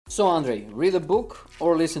So, Andrei, read a book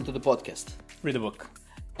or listen to the podcast? Read a book.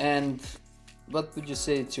 And what would you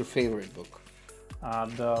say it's your favorite book?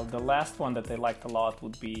 The last one that I liked a lot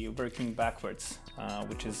would be Working Backwards,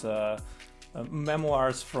 which is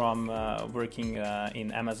memoirs from working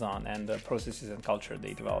in Amazon and the processes and culture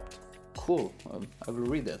they developed. Cool. I will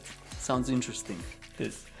read that. Sounds interesting.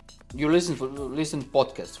 This. You listen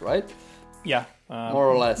podcasts, right? Yeah. More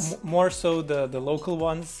or less. More so the local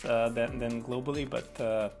ones than globally, but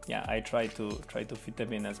yeah, I try to fit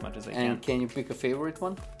them in as much as I can. And can you pick a favorite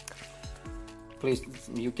one? Please,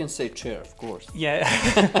 you can say chair, of course. Yeah,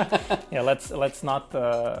 yeah. Let's not.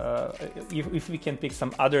 If we can pick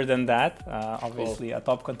some other than that, obviously Cool. a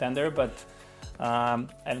top contender. But I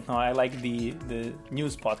don't know. I like the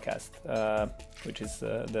news podcast, which is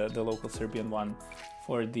the local Serbian one,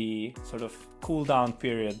 for the sort of cool down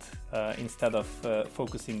period instead of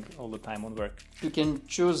focusing all the time on work. You can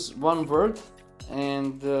choose one word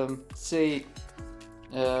and say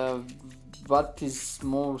what is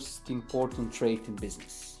most important trait in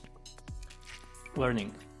business.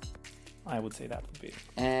 Learning, I would say that would be it.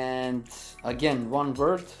 And again, one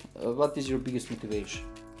word. What is your biggest motivation?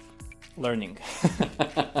 Learning.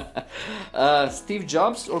 Steve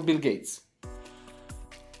Jobs or Bill Gates?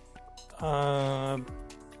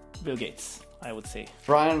 Bill Gates, I would say.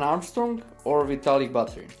 Brian Armstrong or Vitalik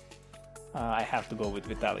Buterin? I have to go with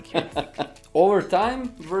Vitalik here.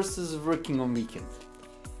 Overtime versus working on weekend?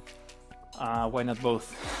 Why not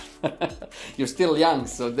both? You're still young,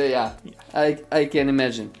 so yeah. I can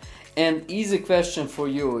imagine. And easy question for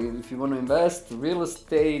you, if you want to invest, real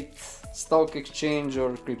estate, stock exchange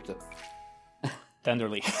or crypto?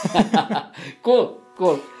 Tenderly. Cool.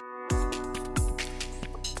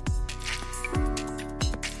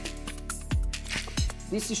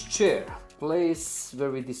 This is Chair, place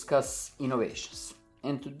where we discuss innovations.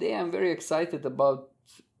 And today I'm very excited about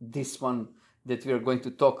this one that we are going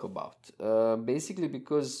to talk about. Basically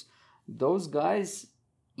because those guys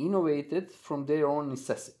innovated from their own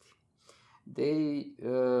necessity. They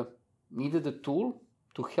needed a tool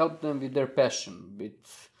to help them with their passion,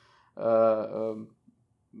 with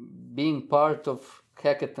being part of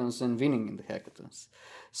hackathons and winning in the hackathons.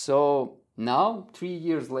 So now, 3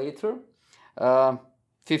 years later,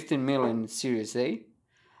 15 million Series A,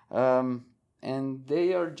 and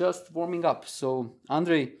they are just warming up. So,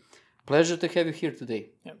 Andrei, pleasure to have you here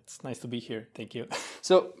today. Yeah, it's nice to be here. Thank you.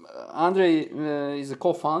 So, Andrei is a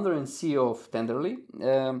co-founder and CEO of Tenderly.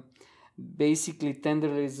 Basically,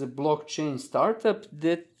 Tenderly is a blockchain startup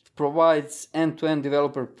that provides end-to-end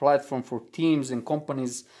developer platform for teams and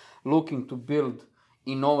companies looking to build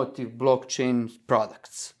innovative blockchain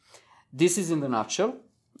products. This is in the nutshell.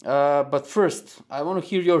 But first, I want to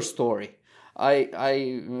hear your story.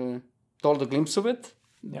 I told a glimpse of it,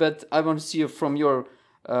 but I want to see from your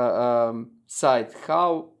side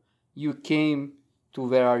how you came to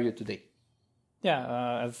where are you today.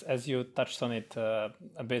 Yeah, as you touched on it a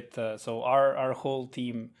bit. So our whole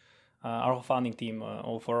team, our whole founding team,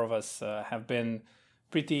 all four of us have been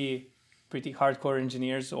pretty hardcore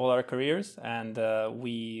engineers all our careers, and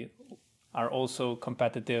we are also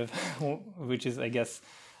competitive, which is, I guess,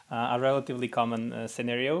 a relatively common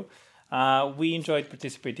scenario. We enjoyed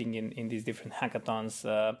participating in these different hackathons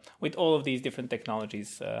with all of these different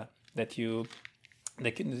technologies that you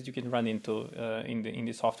can run into in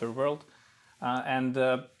the software world. And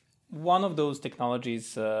one of those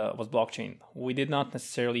technologies was blockchain. We did not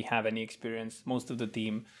necessarily have any experience, most of the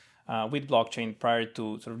team, with blockchain prior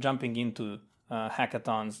to sort of jumping into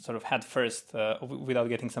hackathons sort of head first without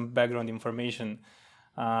getting some background information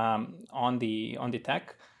on the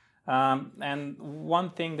tech. And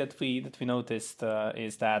one thing that we noticed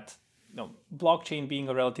is that blockchain being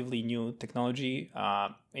a relatively new technology,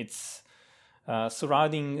 it's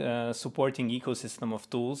surrounding supporting ecosystem of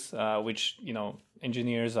tools which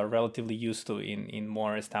engineers are relatively used to in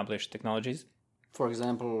more established technologies. For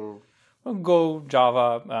example, Go,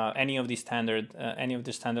 Java, any of the standard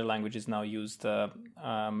languages now used all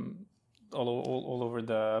over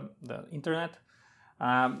the internet.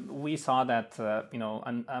 We saw that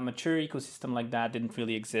a mature ecosystem like that didn't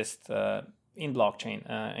really exist in blockchain,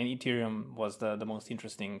 and Ethereum was the most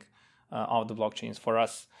interesting of the blockchains for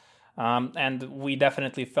us. And we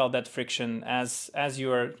definitely felt that friction as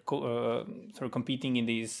you are sort of competing in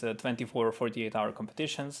these 24 or 48 hour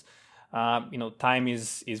competitions. Time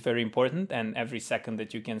is very important, and every second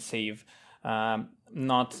that you can save,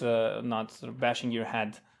 not sort of bashing your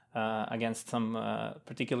head against some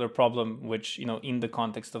particular problem, which in the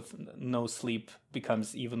context of no sleep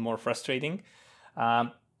becomes even more frustrating.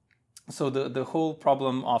 So the whole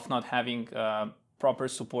problem of not having proper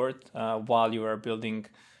support while you are building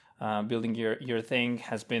building your thing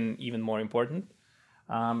has been even more important.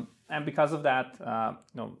 And because of that,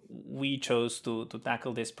 we chose to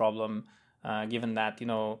tackle this problem, given that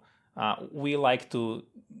we like to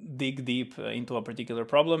dig deep into a particular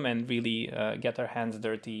problem and really get our hands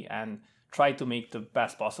dirty and try to make the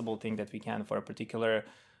best possible thing that we can for a particular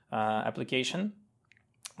application.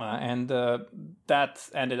 And that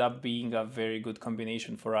ended up being a very good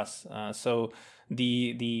combination for us. So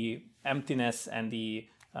the emptiness and the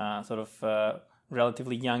sort of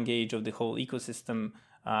relatively young age of the whole ecosystem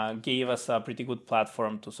gave us a pretty good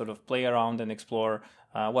platform to sort of play around and explore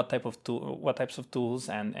what types of tools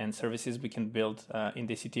and services we can build in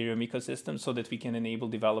this Ethereum ecosystem, so that we can enable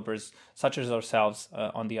developers such as ourselves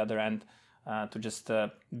on the other end to just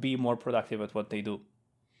be more productive at what they do,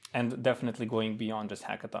 and definitely going beyond just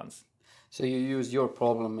hackathons. So you use your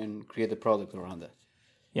problem and create a product around that.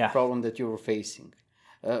 Yeah. Problem that you were facing.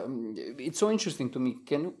 It's so interesting to me.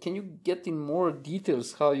 Can you get in more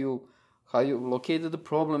details how you located the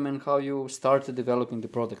problem and how you started developing the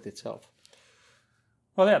product itself?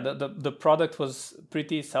 Well, yeah, the product was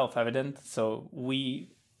pretty self-evident. So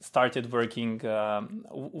we started working,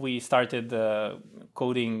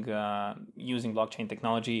 coding using blockchain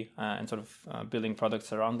technology and sort of building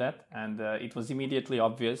products around that. And it was immediately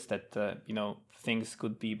obvious that, things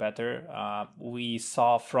could be better. We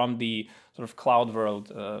saw from the sort of cloud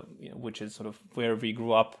world, which is sort of where we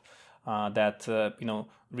grew up, that,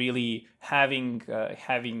 really having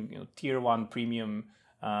tier one premium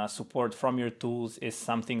support from your tools is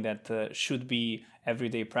something that should be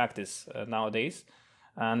everyday practice nowadays.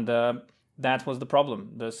 And that was the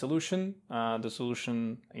problem. The solution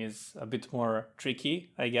is a bit more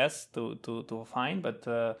tricky, I guess, to find. But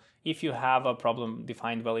if you have a problem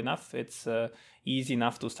defined well enough, it's easy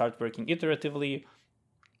enough to start working iteratively,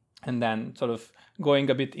 and then sort of going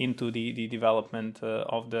a bit into the development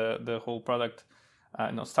of the whole product.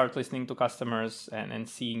 Start listening to customers and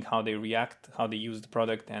seeing how they react, how they use the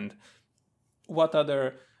product, and what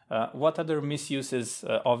other misuses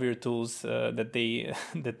of your tools that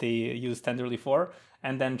they use Tenderly for,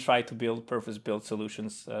 and then try to build purpose-built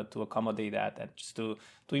solutions to accommodate that, and just to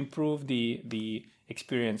improve the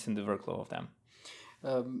experience in the workflow of them.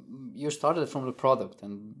 You started from the product,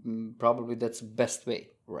 and probably that's the best way,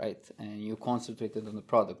 right? And you concentrated on the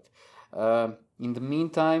product. In the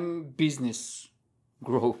meantime, business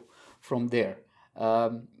grow from there.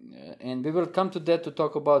 And we will come to that to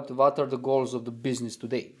talk about what are the goals of the business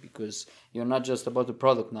today, because you're not just about the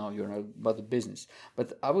product now, you're about the business.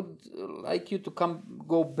 But I would like you to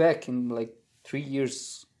go back in like 3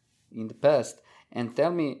 years in the past and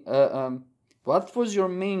tell me what was your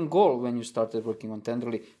main goal when you started working on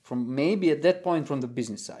Tenderly, from maybe at that point from the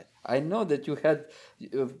business side. I know that you had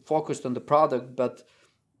focused on the product, but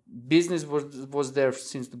business was there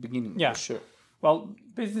since the beginning. Yeah, for sure. Well,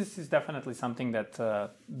 business is definitely something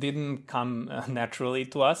that didn't come naturally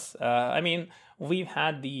to us. I mean, we've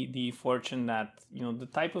had the fortune that the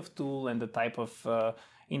type of tool and the type of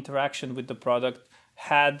interaction with the product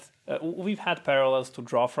we've had parallels to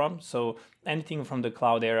draw from. So anything from the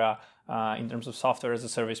cloud era, in terms of software as a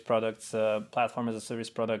service products, platform as a service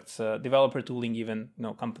products, developer tooling, even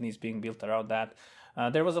companies being built around that.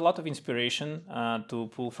 There was a lot of inspiration to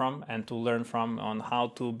pull from and to learn from on how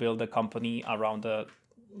to build a company around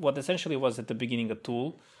what essentially was at the beginning a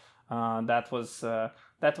tool. That was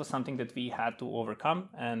something that we had to overcome,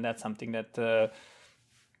 and that's something that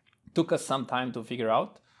took us some time to figure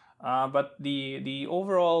out. But the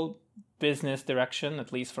overall business direction,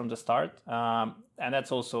 at least from the start, and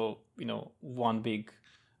that's also one big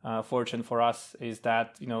fortune for us, is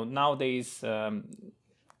that nowadays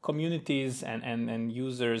communities and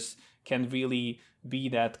users can really be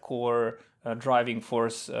that core driving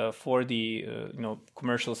force for the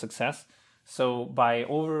commercial success. So by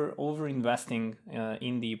over investing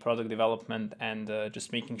in the product development and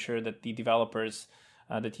just making sure that the developers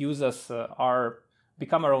that use us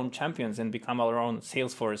become our own champions and become our own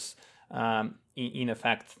sales force. In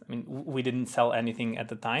effect, I mean, we didn't sell anything at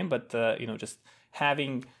the time, but just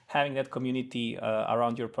having that community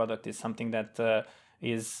around your product is something that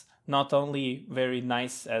is not only very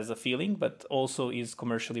nice as a feeling, but also is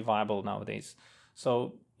commercially viable nowadays.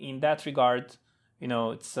 So in that regard,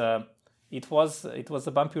 it was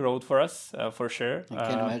a bumpy road for us, for sure. I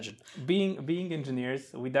can imagine. Being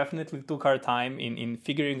engineers, we definitely took our time in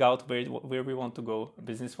figuring out where we want to go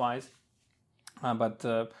business wise. But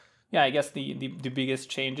I guess the biggest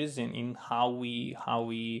changes in how we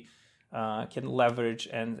can leverage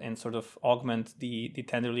and sort of augment the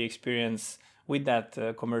Tenderly experience with that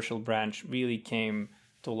commercial branch really came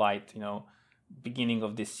to light, beginning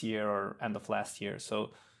of this year or end of last year.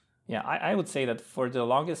 So Yeah, I would say that for the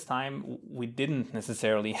longest time, we didn't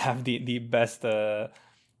necessarily have the best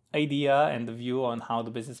idea and the view on how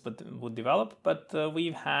the business would develop, but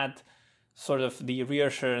we've had sort of the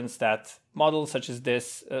reassurance that models such as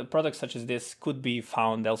this, products such as this could be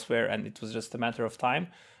found elsewhere, and it was just a matter of time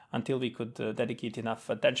until we could dedicate enough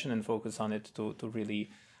attention and focus on it to really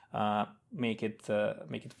make it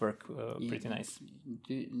work pretty nice.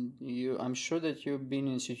 I'm sure that you've been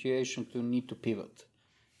in a situation to need to pivot,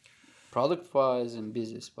 product-wise and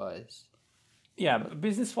business-wise. Yeah,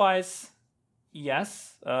 business-wise,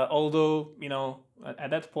 yes. Although, at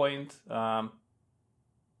that point,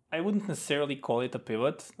 I wouldn't necessarily call it a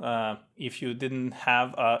pivot if you didn't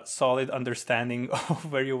have a solid understanding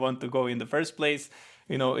of where you want to go in the first place.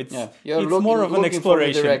 It's more of an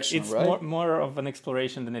exploration. It's right? more of an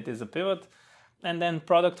exploration than it is a pivot. And then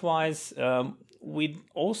product-wise, we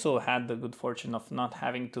also had the good fortune of not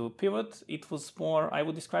having to pivot. It was more, I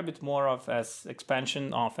would describe it more of as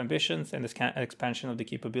expansion of ambitions and expansion of the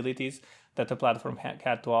capabilities that the platform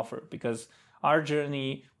had to offer. Because our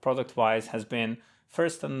journey product-wise has been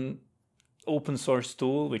first an open source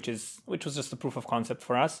tool, which was just a proof of concept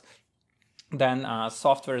for us. Then a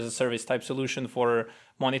software as a service type solution for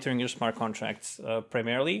monitoring your smart contracts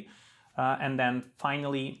primarily. And then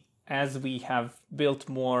finally, as we have built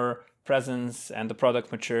more presence and the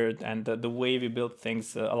product matured and the way we built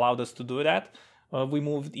things allowed us to do that, we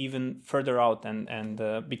moved even further out and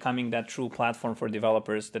becoming that true platform for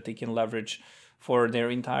developers that they can leverage for their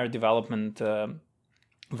entire development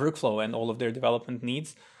workflow and all of their development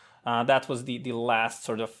needs. That was the last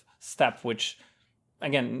sort of step, which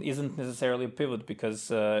again isn't necessarily a pivot because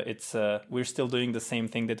we're still doing the same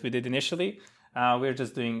thing that we did initially. We're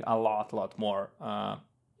just doing a lot more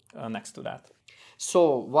next to that.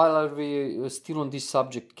 So while we still on this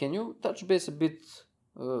subject, can you touch base a bit?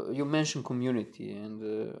 You mentioned community,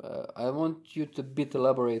 and I want you to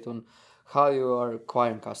elaborate on how you are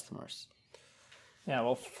acquiring customers. Yeah,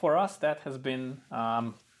 well, for us that has been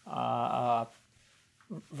a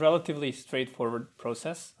relatively straightforward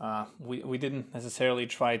process. We didn't necessarily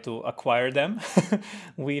try to acquire them.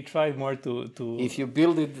 We tried more to if you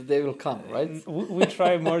build it, they will come, right? We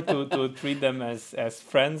try more to treat them as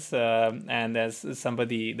friends and as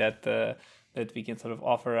somebody that we can sort of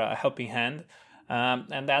offer a helping hand.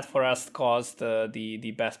 And that for us caused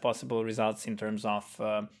the best possible results in terms of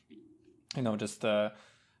just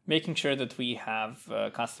making sure that we have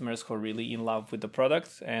customers who are really in love with the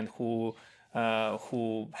product and who have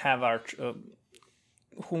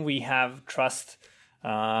whom we have trust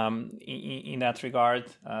in that regard,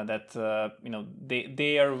 that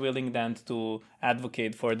they are willing then to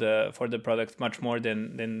advocate for the product much more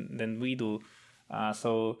than we do.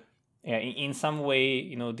 So yeah, in some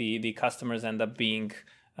way, the customers end up being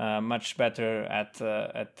much better at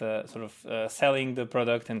sort of selling the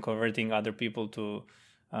product and converting other people to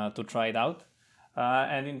try it out.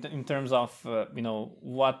 And in terms of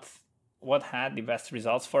what had the best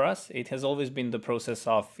results for us, it has always been the process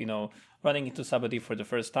of running into somebody for the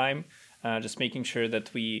first time, just making sure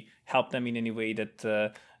that we help them in any way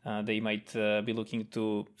that they might be looking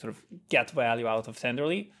to sort of get value out of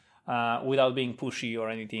Tenderly, without being pushy or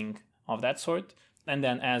anything of that sort. And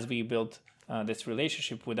then as we built this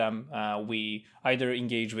relationship with them, we either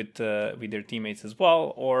engage with their teammates as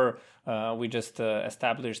well, or we just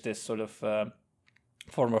establish this sort of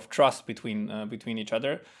form of trust between each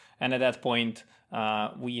other. And at that point,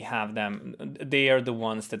 we have them. They are the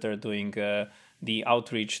ones that are doing the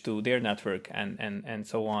outreach to their network and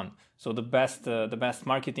so on. So the best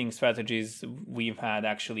marketing strategies we've had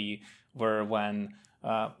actually were when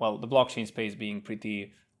the blockchain space being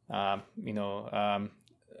pretty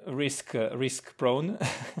risk prone.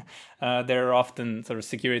 There are often sort of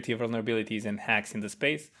security vulnerabilities and hacks in the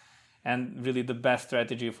space. And really the best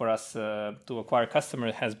strategy for us to acquire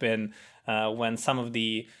customers has been when some of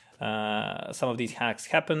these hacks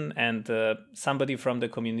happen and somebody from the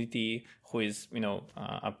community who is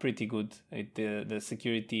a pretty good at the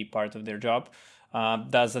security part of their job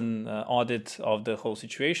does an audit of the whole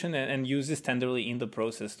situation and uses Tenderly in the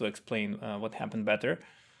process to explain what happened better.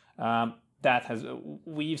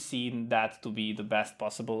 We've seen that to be the best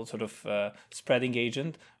possible sort of spreading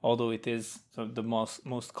agent, although it is sort of the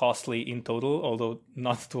most costly in total, although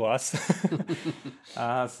not to us.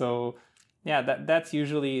 So yeah, that's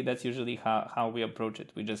usually how we approach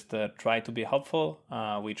it. We just try to be helpful.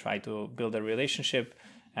 We try to build a relationship,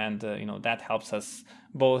 and that helps us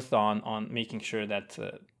both on making sure that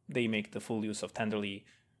they make the full use of Tenderly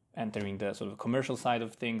entering the sort of commercial side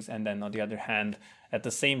of things, and then on the other hand, at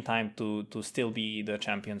the same time, to still be the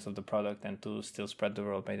champions of the product and to still spread the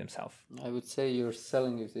word by themselves. I would say you're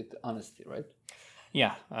selling it with honesty, right?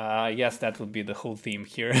 Yeah, yes, that would be the whole theme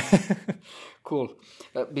here. Cool.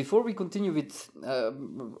 Before we continue with,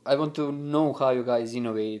 I want to know how you guys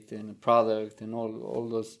innovate and product and all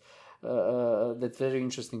those. That's very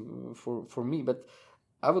interesting for me. But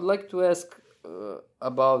I would like to ask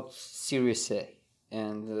about Series A,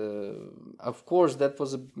 and of course that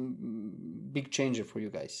was a big changer for you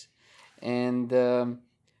guys. And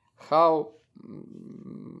how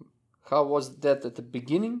was that at the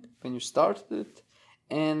beginning when you started it?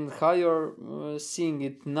 And how you're seeing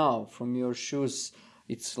it now from your shoes?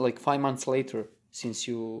 It's like 5 months later since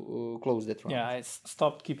you closed that round. Yeah, I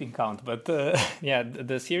stopped keeping count, but yeah,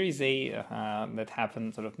 the Series A that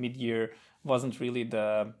happened sort of mid-year wasn't really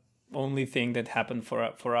the only thing that happened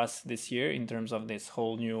for us this year in terms of this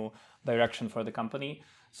whole new direction for the company.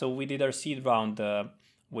 So we did our seed round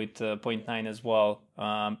with Point9 as well,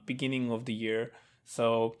 beginning of the year.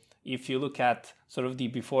 So if you look at sort of the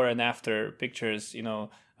before and after pictures,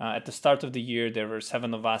 at the start of the year, there were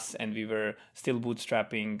 7 of us and we were still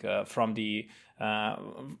bootstrapping from the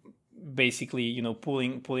basically,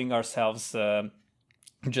 pulling ourselves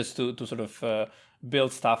just to sort of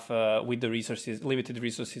build stuff with the limited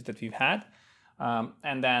resources that we've had.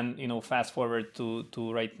 And then, fast forward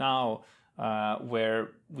to right now, where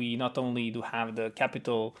we not only do have the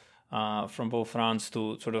capital from both rounds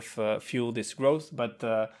to sort of fuel this growth, but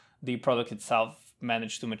the product itself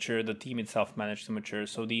managed to mature, the team itself managed to mature.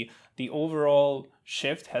 So the overall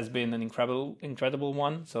shift has been an incredible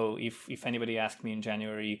one. So if anybody asked me in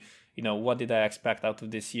January, what did I expect out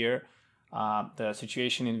of this year? The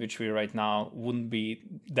situation in which we're right now wouldn't be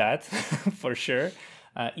that for sure,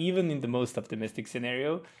 even in the most optimistic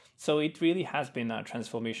scenario. So it really has been a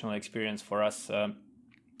transformational experience for us.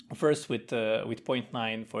 First with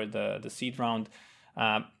Point9 for the seed round,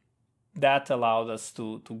 that allowed us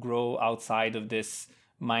to grow outside of this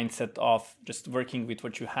mindset of just working with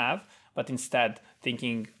what you have, but instead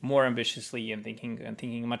thinking more ambitiously and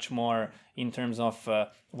thinking much more in terms of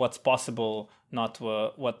what's possible, not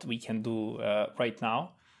what we can do right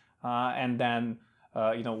now. And then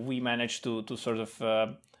we managed to sort of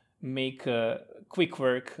make quick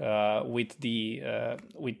work with the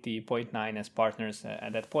Point9 as partners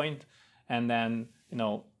at that point, and then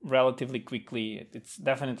relatively quickly, it's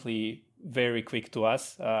definitely very quick to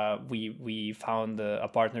us. We found a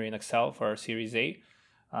partner in Accel for our Series A,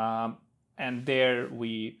 and there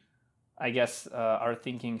I guess our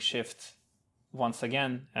thinking shift once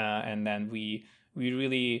again, and then we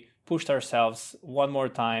really pushed ourselves one more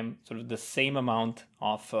time, sort of the same amount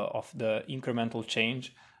of the incremental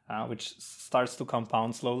change, which starts to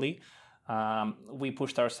compound slowly. We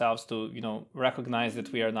pushed ourselves to recognize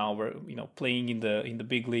that we are now playing in the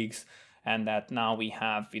big leagues, and that now we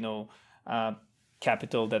have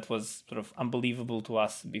capital that was sort of unbelievable to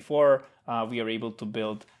us before. We are able to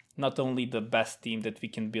build not only the best team that we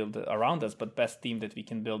can build around us, but best team that we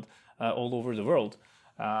can build all over the world,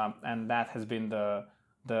 and that has been the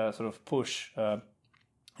sort of push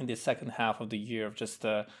in the second half of the year of just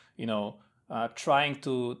trying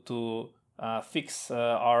to fix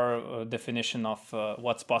our definition of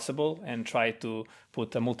what's possible and try to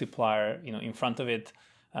put a multiplier in front of it,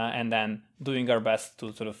 and then doing our best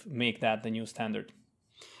to sort of make that the new standard.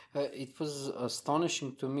 It was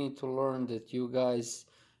astonishing to me to learn that you guys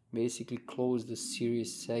basically closed the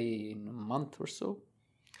Series A in a month or so.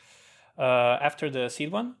 After the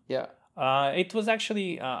seed one? Yeah. It was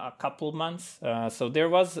actually a couple months. So there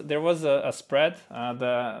was a spread.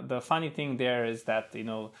 The funny thing there is that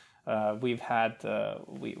we've had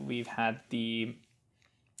the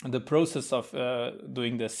process of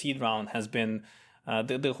doing the seed round has been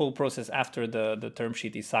the whole process after the term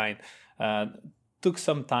sheet is signed took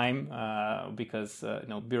some time because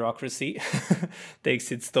bureaucracy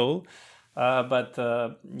takes its toll. But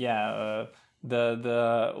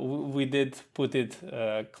we did put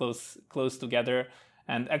it close together,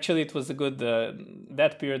 and actually it was a good.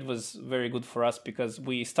 That period was very good for us because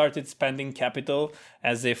we started spending capital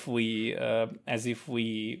as if we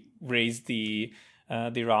raised the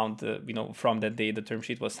round, from that day the term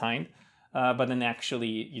sheet was signed. But then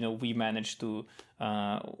actually, we managed to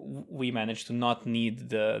not need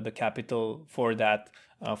the capital for that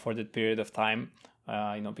period of time,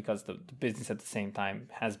 because the business at the same time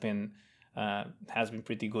has been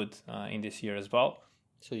pretty good in this year as well.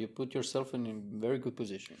 So you put yourself in a very good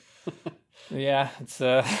position. Yeah, it's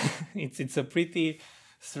a pretty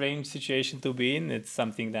strange situation to be in. It's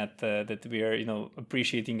something that we are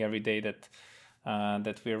appreciating every day, that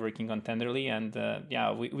that we're working on Tenderly, and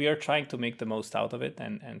we are trying to make the most out of it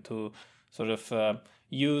and to sort of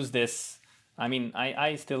use this. I mean,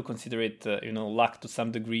 I still consider it luck to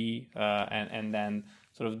some degree, and then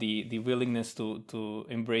sort of the willingness to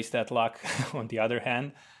embrace that luck on the other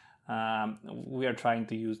hand. We are trying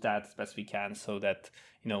to use that as best we can, so that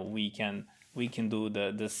we can do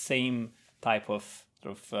the same type of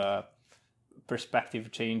sort of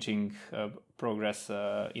perspective changing progress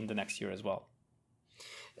in the next year as well.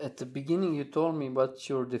 At the beginning, you told me what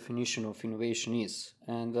your definition of innovation is,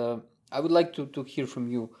 and I would like to hear from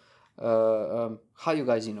you how you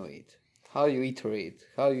guys innovate, how you iterate,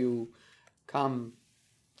 how you come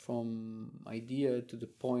from idea to the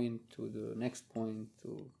point, to the next point,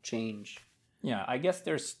 to change. Yeah, I guess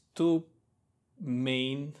there's two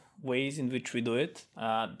main ways in which we do it.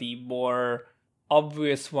 The more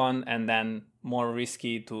obvious one and then more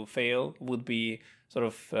risky to fail would be sort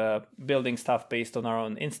of building stuff based on our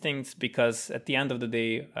own instincts, because at the end of the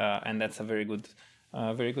day, and that's a very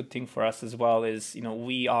good thing for us as well, is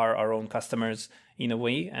we are our own customers in a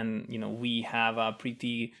way, and we have a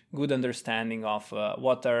pretty good understanding of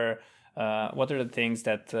what are the things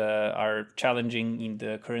that are challenging in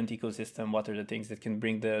the current ecosystem, what are the things that can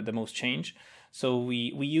bring the most change. So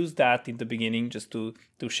we use that in the beginning just to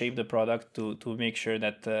shape the product, to make sure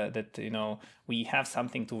that we have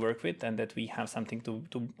something to work with and that we have something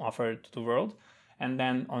to offer to the world. And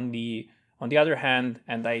then on the other hand,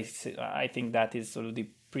 and I think that is sort of the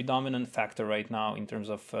predominant factor right now in terms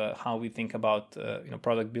of how we think about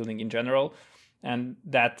product building in general, and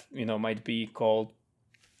that might be called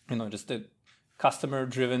just a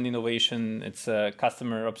customer-driven innovation. It's a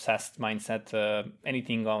customer-obsessed mindset.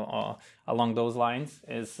 Anything along those lines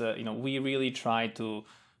is we really try to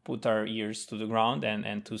put our ears to the ground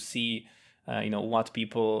and to see what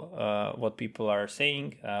people are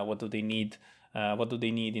saying, what do they need. What do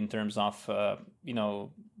they need in terms of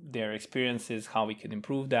their experiences, how we can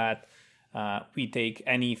improve that. We take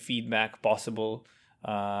any feedback possible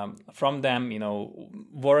from them,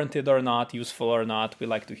 warranted or not, useful or not. We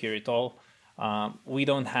like to hear it all. We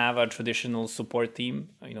don't have a traditional support team.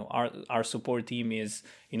 Our support team is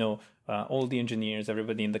all the engineers,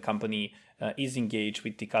 everybody in the company is engaged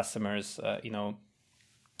with the customers,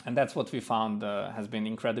 and that's what we found has been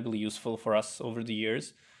incredibly useful for us over the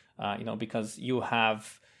years. Because you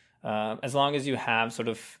have, as long as you have sort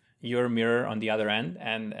of your mirror on the other end,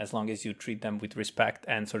 and as long as you treat them with respect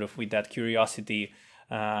and sort of with that curiosity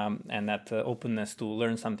and that openness to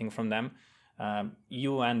learn something from them,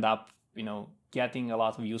 you end up, getting a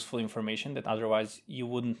lot of useful information that otherwise you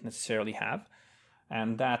wouldn't necessarily have.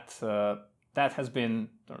 And that has been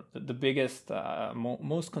the biggest,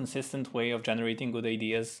 most consistent way of generating good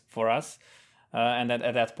ideas for us. And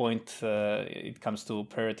at that point, it comes to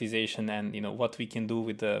prioritization and what we can do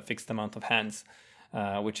with a fixed amount of hands,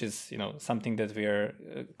 which is something that we are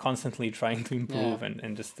constantly trying to improve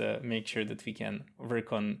and just make sure that we can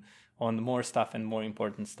work on more stuff and more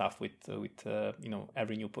important stuff with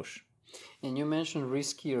every new push. And you mentioned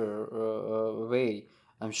riskier way.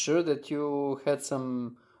 I'm sure that you had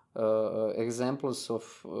some examples of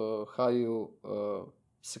how you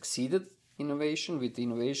succeeded with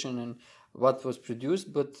innovation and what was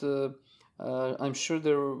produced, but I'm sure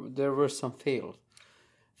there were some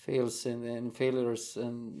fails and failures.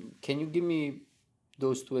 And can you give me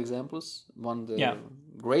those two examples? One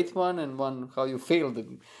great one, and one how you failed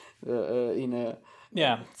in a.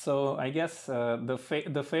 Yeah, so I guess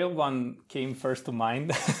the fail one came first to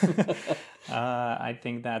mind. I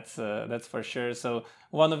think that's for sure. So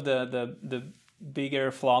one of the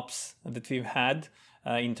bigger flops that we've had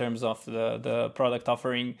in terms of the product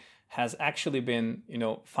offering has actually been,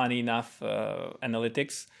 funny enough,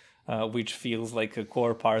 analytics, which feels like a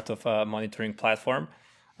core part of a monitoring platform.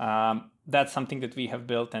 That's something that we have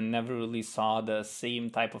built and never really saw the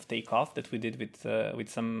same type of takeoff that we did with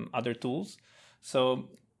some other tools. So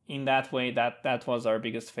in that way, that was our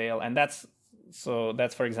biggest fail, and that's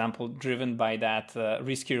for example driven by that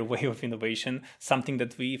riskier way of innovation, something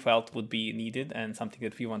that we felt would be needed and something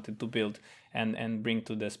that we wanted to build and bring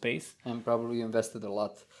to the space. And probably invested a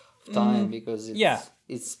lot of time because it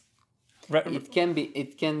can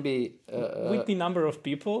be with the number of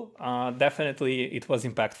people, definitely it was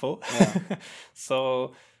impactful.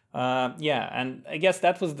 So. And I guess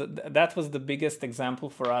that was the biggest example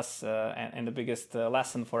for us and the biggest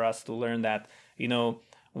lesson for us to learn that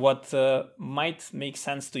what might make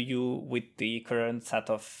sense to you with the current set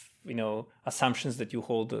of assumptions that you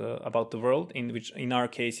hold about the world, in which in our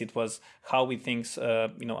case it was how we think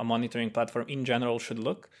a monitoring platform in general should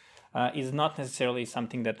look, is not necessarily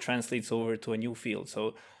something that translates over to a new field.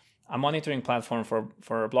 So a monitoring platform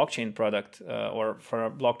for a blockchain product or for a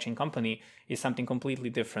blockchain company is something completely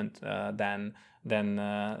different than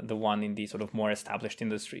the one in the sort of more established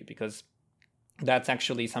industry, because that's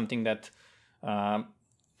actually something that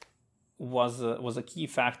was a key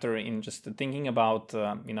factor in just thinking about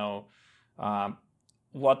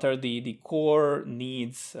what are the core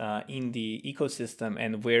needs in the ecosystem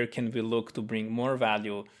and where can we look to bring more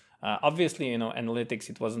value. Obviously, analytics,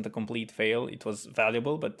 it wasn't a complete fail. It was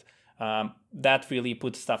valuable, but that really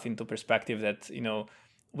puts stuff into perspective that,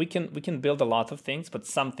 we can build a lot of things, but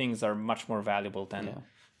some things are much more valuable than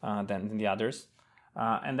the others.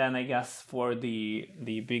 And then I guess for the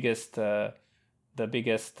biggest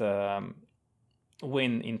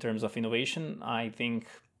win in terms of innovation, I think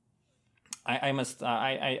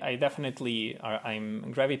I definitely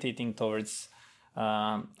I'm gravitating towards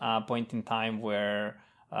a point in time where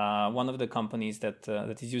one of the companies that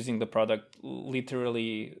is using the product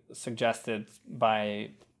literally suggested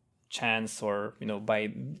by chance or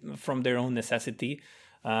from their own necessity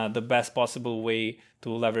the best possible way to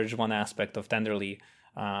leverage one aspect of Tenderly,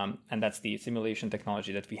 and that's the simulation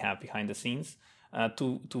technology that we have behind the scenes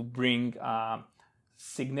to bring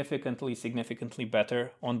significantly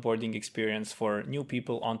better onboarding experience for new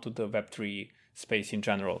people onto the Web3 space in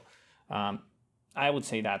general. I would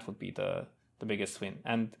say that would be the biggest win.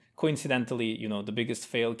 And coincidentally, the biggest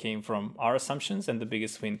fail came from our assumptions and the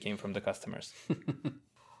biggest win came from the customers.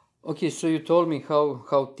 Okay, so you told me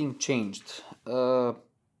how things changed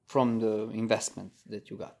from the investment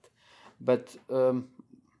that you got. But can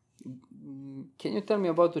you tell me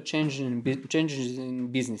about the changes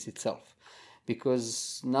in business itself?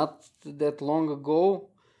 Because not that long ago,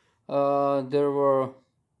 there were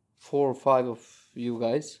 4 or 5 of you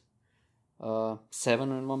guys,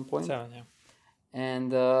 7 at one point. 7, yeah.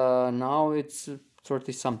 And now it's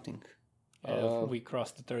 30 something. We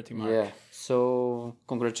crossed the 30 mark. Yeah, so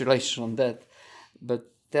congratulations on that.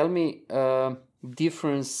 But tell me,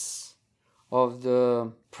 difference of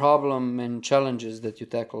the problem and challenges that you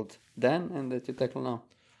tackled then and that you tackle now.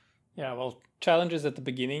 Yeah, well, challenges at the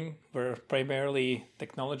beginning were primarily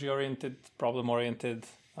technology oriented, problem oriented,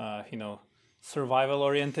 survival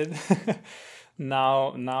oriented.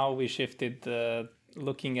 Now we shifted,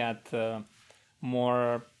 looking at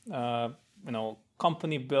more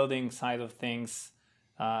company building side of things.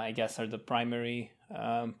 I guess are the primary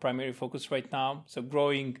focus right now. So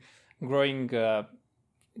growing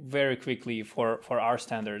very quickly for our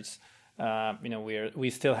standards. We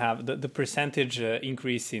still have the percentage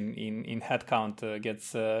increase in headcount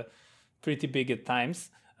gets pretty big at times,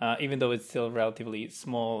 even though it's still relatively a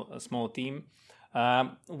small team.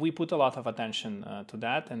 We put a lot of attention to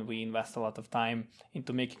that, and we invest a lot of time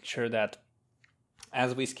into making sure that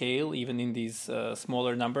as we scale, even in these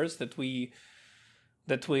smaller numbers, that we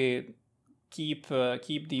keep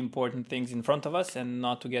the important things in front of us and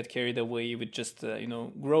not to get carried away with just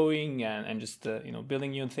growing and just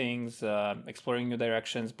building new things, exploring new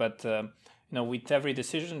directions, but with every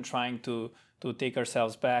decision trying to take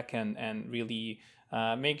ourselves back and really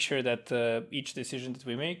make sure that each decision that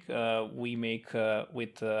we make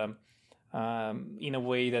with in a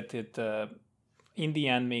way that it in the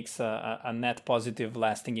end makes a net positive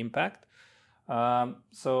lasting impact.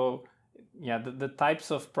 So yeah, the types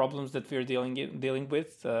of problems that we're dealing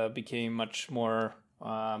with became much more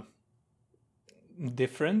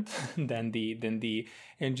different than the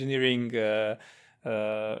engineering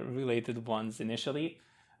related ones initially.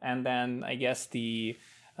 And then I guess the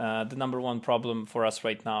number one problem for us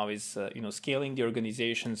right now is scaling the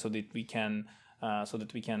organization so that we can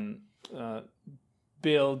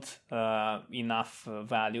build enough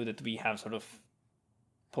value that we have sort of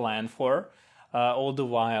planned for. All the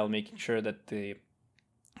while making sure that the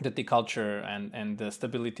culture and the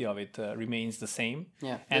stability of it remains the same,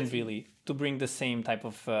 and really to bring the same type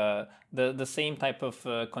of the same type of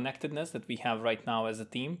connectedness that we have right now as a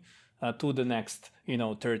team to the next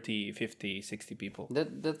 30, 50, 60 people.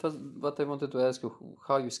 That was what I wanted to ask you,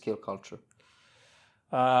 how you scale culture.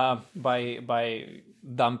 By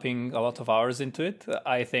dumping a lot of hours into it.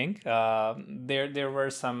 I think there were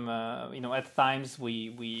some at times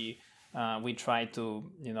we try to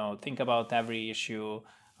think about every issue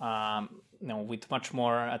with much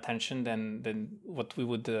more attention than what we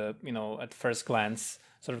would at first glance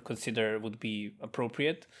sort of consider would be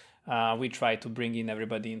appropriate. We try to bring in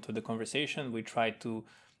everybody into the conversation. We try to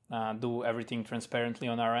do everything transparently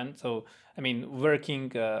on our end. So I mean,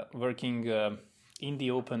 working in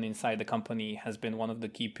the open inside the company has been one of the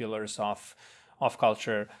key pillars of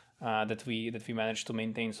culture that we managed to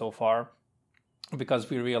maintain so far. Because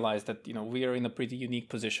we realized that we are in a pretty unique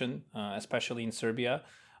position, especially in Serbia,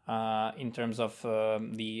 in terms of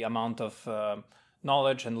the amount of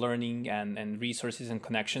knowledge and learning and resources and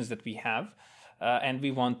connections that we have. And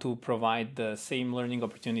we want to provide the same learning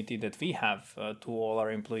opportunity that we have to all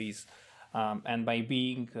our employees. And by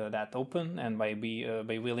being that open and by being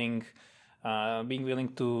willing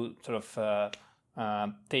to sort of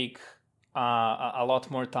take a lot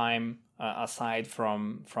more time aside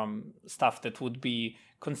from stuff that would be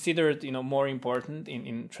considered more important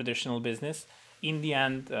in traditional business, in the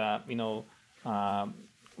end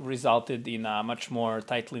resulted in a much more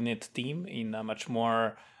tightly knit team, in a much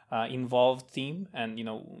more involved team. And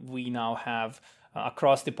we now have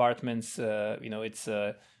across departments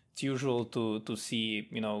it's usual to see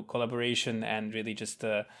collaboration and really just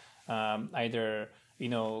either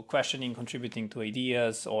questioning, contributing to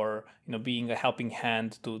ideas, or being a helping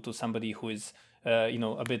hand to somebody who is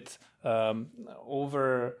a bit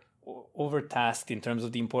overtasked in terms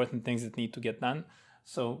of the important things that need to get done.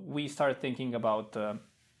 So we start thinking about the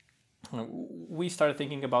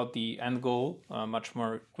end goal much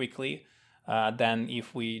more quickly than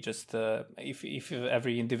if we just if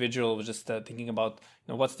every individual was just thinking about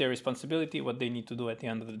what's their responsibility, what they need to do at the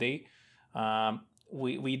end of the day.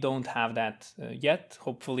 We don't have that yet.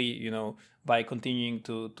 Hopefully, by continuing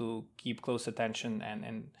to keep close attention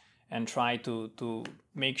and try to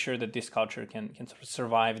make sure that this culture can sort of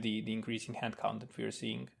survive the increasing headcount that we are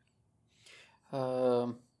seeing.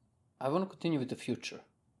 I want to continue with the future,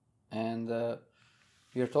 and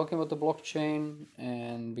we are talking about the blockchain,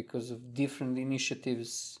 and because of different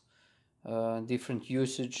initiatives, different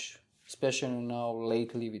usage, especially now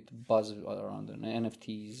lately with the buzz around the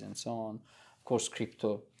NFTs and so on. Of course,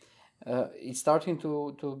 crypto, it's starting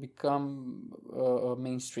to become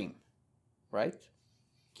mainstream, right?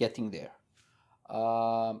 Getting there.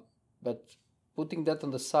 But putting that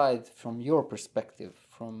on the side, from your perspective,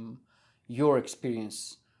 from your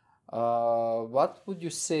experience, what would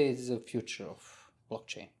you say is the future of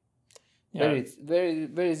blockchain? Yeah.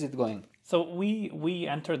 Where is it going? So we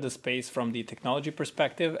entered the space from the technology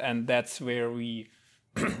perspective, and that's where we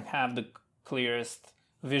have the clearest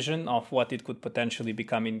vision of what it could potentially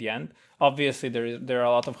become in the end. Obviously, there are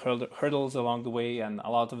a lot of hurdles along the way, and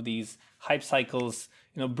a lot of these hype cycles,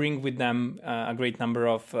 bring with them a great number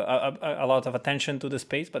of a lot of attention to the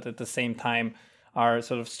space, but at the same time are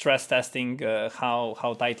sort of stress testing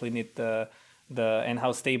how tightly knit and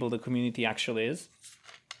how stable the community actually is.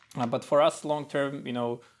 But for us, long term,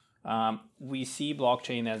 we see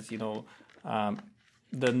blockchain as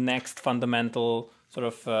the next fundamental sort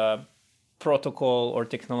of protocol or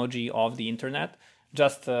technology of the internet,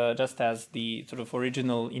 just as the sort of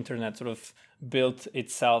original internet sort of built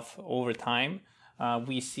itself over time.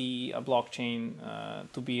 We see a blockchain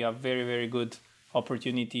to be a very, very good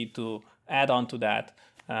opportunity to add on to that,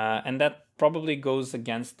 and that probably goes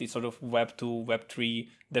against the sort of Web 2, Web 3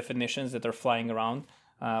 definitions that are flying around.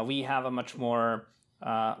 We have a much more,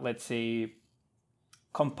 let's say,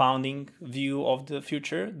 compounding view of the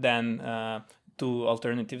future than two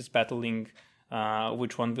alternatives battling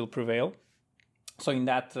which one will prevail. So in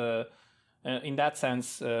that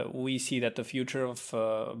sense, we see that the future of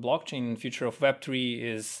blockchain, future of Web3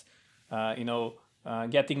 is,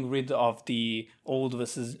 getting rid of the old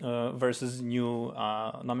versus new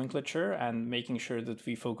nomenclature, and making sure that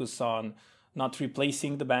we focus on not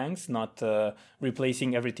replacing the banks, not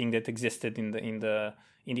replacing everything that existed in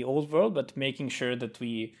the old world, but making sure that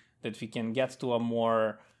we can get to a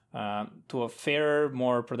more to a fairer,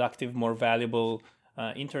 more productive, more valuable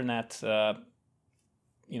internet,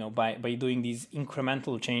 by doing these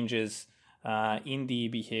incremental changes in the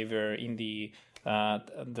behavior, in the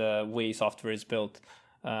way software is built.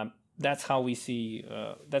 That's how we see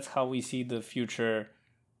the future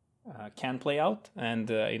can play out,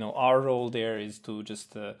 and our role there is to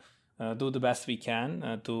just do the best we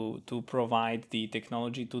can to provide the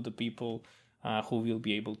technology to the people who will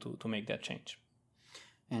be able to make that change.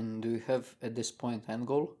 And do you have at this point end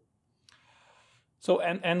goal? So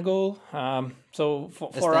end goal. So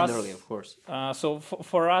for us, of course. So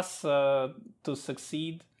for us to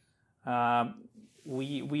succeed,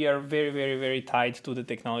 we are very, very, very tied to the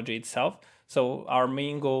technology itself. So our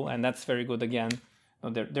main goal, and that's very good. Again,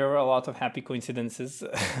 there are a lot of happy coincidences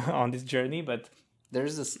on this journey, but there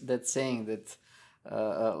is that saying that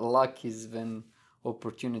luck is when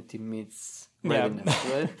opportunity meets readiness,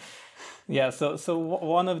 right? Yeah. So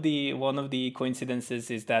one of the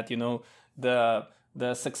coincidences is that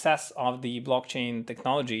the success of the blockchain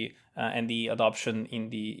technology and the adoption in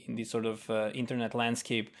the sort of internet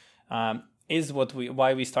landscape is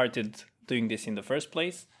why we started doing this in the first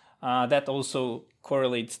place. that also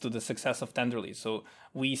correlates to the success of Tenderly. So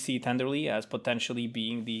we see Tenderly as potentially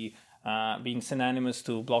being being synonymous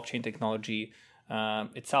to blockchain technology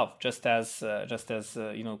itself, just as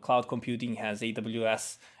cloud computing has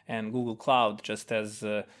AWS and Google Cloud, just as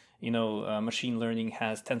machine learning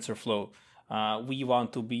has TensorFlow. We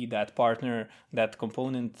want to be that partner, that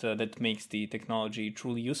component that makes the technology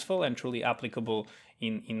truly useful and truly applicable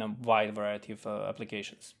in a wide variety of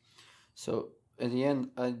applications. So at the end,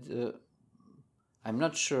 I'm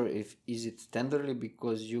not sure is it Tenderly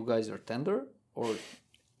because you guys are Tender, or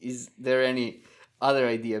is there any other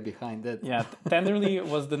idea behind that? Yeah, Tenderly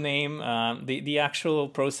was the name. The actual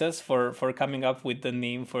process for coming up with the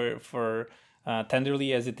name for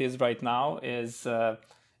Tenderly as it is right now is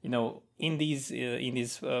in these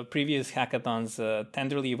previous hackathons,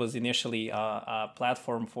 Tenderly was initially a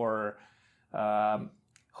platform for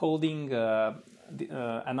holding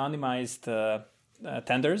anonymized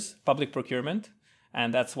tenders, public procurement,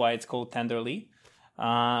 and that's why it's called Tenderly.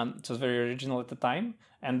 It was very original at the time.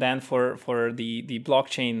 And then for the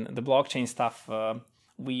blockchain stuff,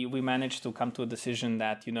 we managed to come to a decision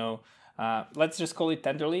that let's just call it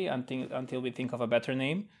Tenderly until we think of a better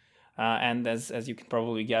name. And as you can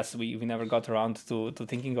probably guess, we never got around to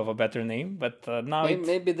thinking of a better name. But now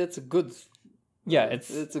maybe that's a good. Yeah,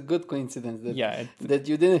 it's a good coincidence that that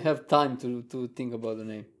you didn't have time to think about the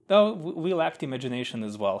name. No, we lacked imagination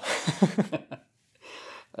as well.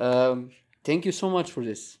 Thank you so much for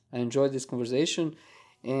this. I enjoyed this conversation.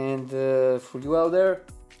 And for you out there,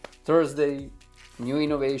 Thursday, new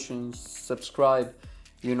innovations, subscribe,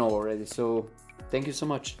 already. So thank you so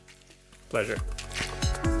much. Pleasure.